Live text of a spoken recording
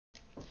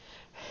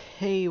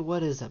Hey,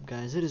 what is up,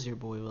 guys? It is your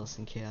boy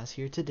Wilson-Kaos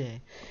here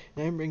today,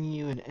 and I'm bringing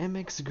you an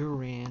MX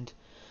Garand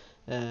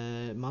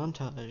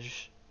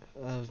montage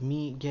of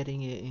me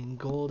getting it in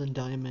gold and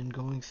diamond,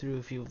 going through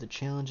a few of the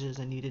challenges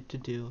I needed to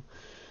do,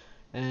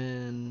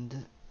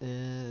 and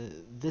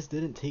this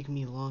didn't take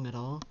me long at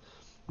all,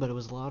 but it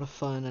was a lot of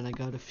fun, and I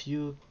got a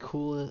few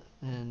cool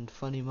and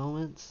funny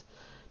moments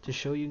to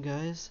show you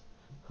guys.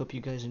 Hope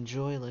you guys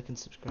enjoy, like, and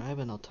subscribe,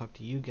 and I'll talk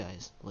to you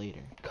guys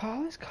later.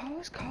 Call us,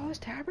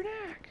 Tabernacle.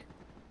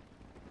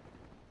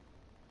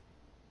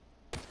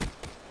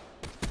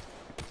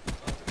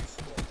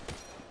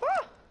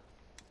 Ah!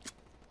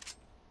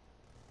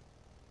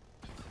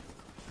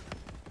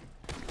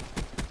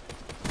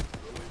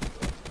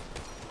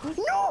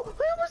 No!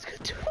 I almost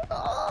got to.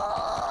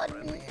 Oh,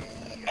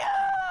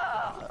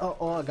 no!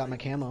 Oh, I got my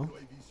camo.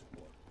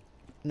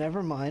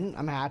 Never mind.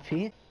 I'm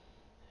happy.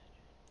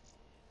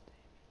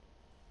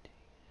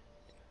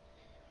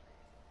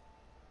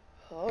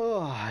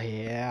 Oh,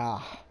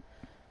 yeah.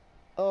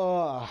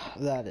 Oh,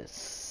 that is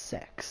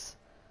sex.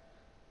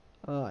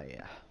 Oh,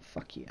 yeah.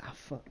 Fuck yeah.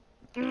 Fuck.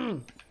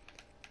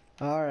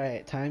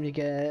 Alright, time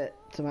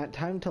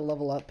to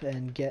level up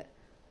and get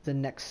the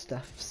next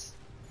stuffs.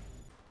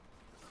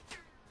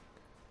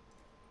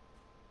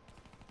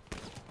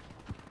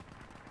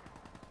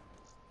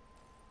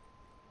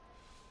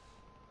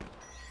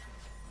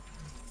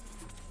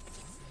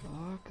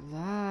 Fuck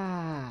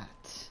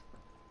that.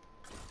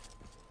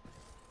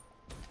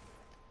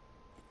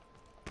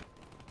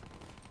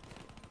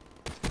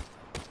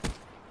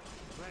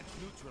 Threat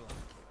neutralized.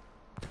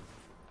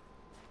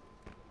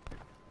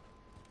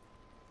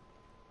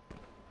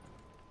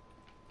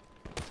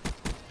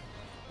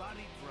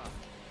 Body drop.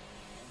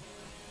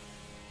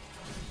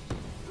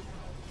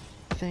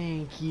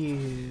 Thank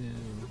you.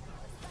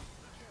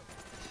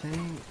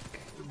 Thank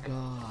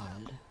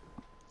God.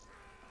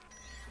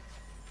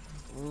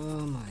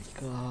 Oh my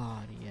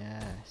God,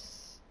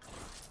 yes.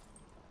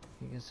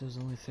 I guess it was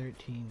only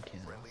 13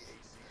 kills. Friendly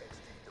ACXD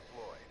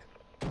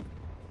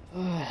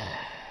deployed.